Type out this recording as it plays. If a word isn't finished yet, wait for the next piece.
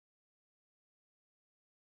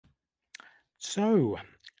So,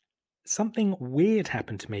 something weird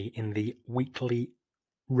happened to me in the weekly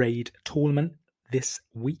raid tournament this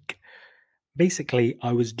week. Basically,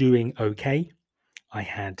 I was doing okay. I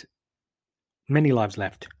had many lives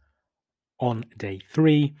left on day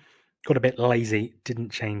three. Got a bit lazy,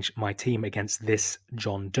 didn't change my team against this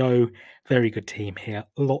John Doe. Very good team here.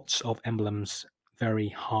 Lots of emblems, very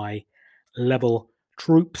high level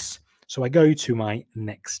troops. So I go to my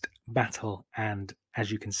next battle, and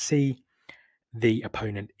as you can see, the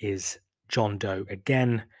opponent is John Doe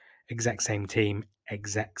again, exact same team,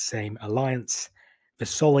 exact same alliance.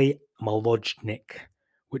 Vasily Molodnik,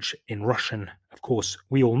 which in Russian, of course,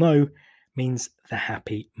 we all know, means the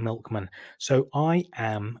happy milkman. So I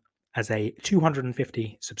am, as a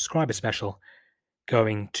 250 subscriber special,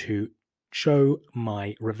 going to show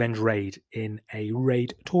my revenge raid in a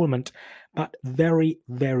raid tournament, but very,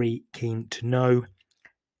 very keen to know,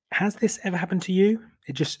 has this ever happened to you?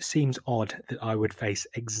 It just seems odd that I would face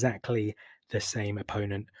exactly the same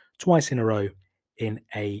opponent twice in a row in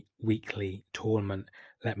a weekly tournament.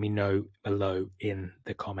 Let me know below in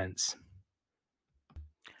the comments.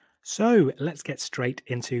 So let's get straight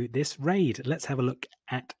into this raid. Let's have a look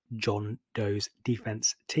at John Doe's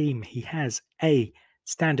defense team. He has a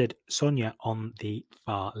standard Sonya on the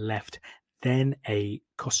far left, then a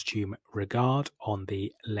costume regard on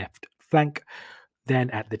the left flank.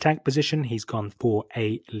 Then at the tank position, he's gone for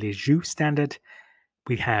a Lejeune standard.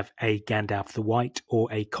 We have a Gandalf the White, or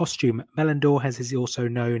a costume Melendor, as is also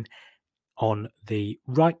known, on the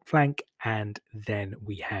right flank. And then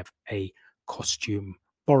we have a costume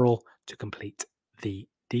Borrel to complete the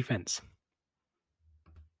defense.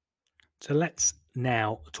 So let's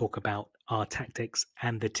now talk about our tactics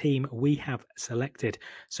and the team we have selected.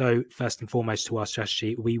 So first and foremost to our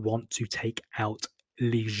strategy, we want to take out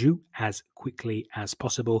Liju as quickly as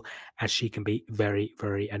possible, as she can be very,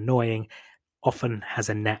 very annoying. Often has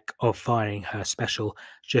a knack of firing her special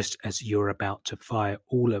just as you're about to fire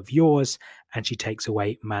all of yours, and she takes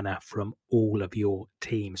away mana from all of your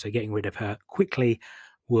team. So getting rid of her quickly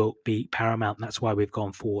will be paramount. That's why we've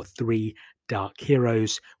gone for 3 Dark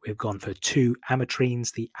Heroes. We've gone for 2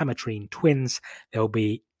 Amatrines, the Amatrine twins. They'll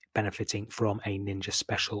be benefiting from a ninja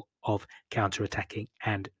special of counterattacking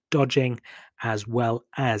and dodging, as well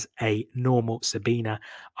as a normal Sabina.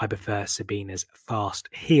 I prefer Sabina's fast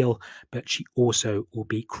heal, but she also will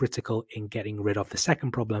be critical in getting rid of the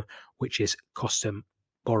second problem, which is Custom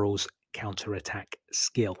Borrel's counterattack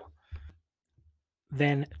skill.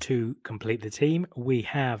 Then to complete the team, we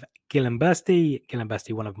have Gillen Bursty. Gillen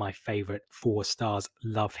Bursty, one of my favorite 4 stars.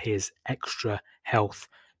 Love his extra health.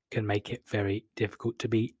 Can make it very difficult to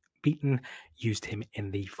be beaten. Used him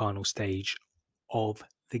in the final stage of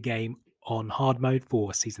the game on hard mode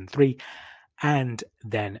for season 3. And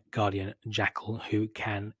then Guardian Jackal, who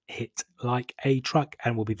can hit like a truck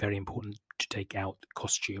and will be very important to take out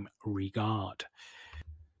Costume Regard.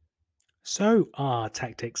 So our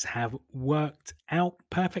tactics have worked out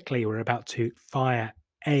perfectly. We're about to fire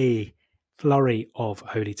a flurry of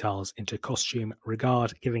holy tiles into Costume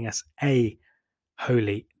Regard, giving us a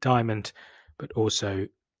holy diamond, but also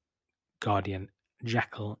Guardian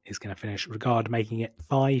Jackal is going to finish Regard, making it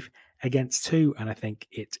 5 against 2. And I think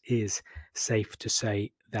it is safe to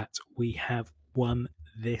say that we have won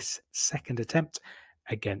this second attempt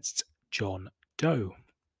against John Doe.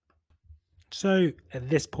 So at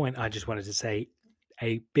this point, I just wanted to say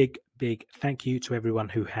a big, big thank you to everyone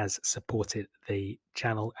who has supported the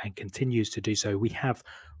channel and continues to do so. We have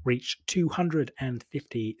reached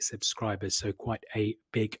 250 subscribers, so quite a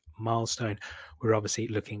big milestone. We're obviously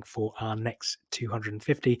looking for our next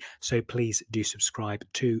 250, so please do subscribe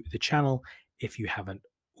to the channel if you haven't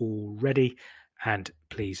already, and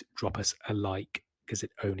please drop us a like, because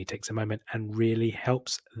it only takes a moment and really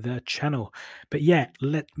helps the channel. But yeah,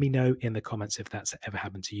 let me know in the comments if that's ever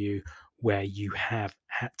happened to you, where you have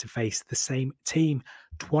had to face the same team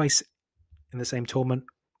twice in the same tournament,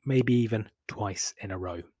 maybe even twice in a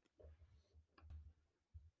row.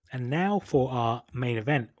 And now for our main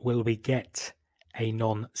event, will we get a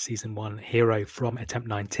non-season 1 hero from attempt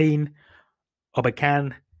 19?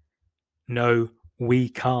 Obakan? No, we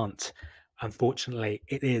can't. Unfortunately,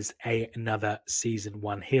 it is another season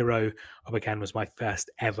 1 hero. Obakan was my first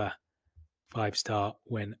ever 5-star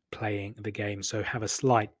when playing the game, so have a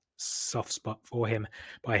slight soft spot for him.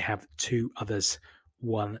 But I have 2 others,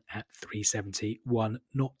 one at 370, one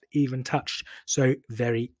not even touched. So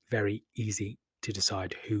very, very easy to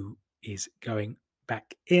decide who is going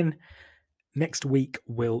back in. Next week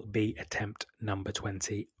will be attempt number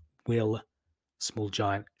 20. Will Small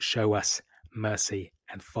Giant show us mercy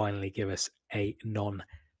and finally give us a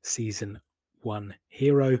non-season 1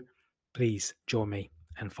 hero? Please join me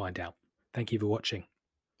and find out. Thank you for watching,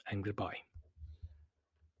 and goodbye.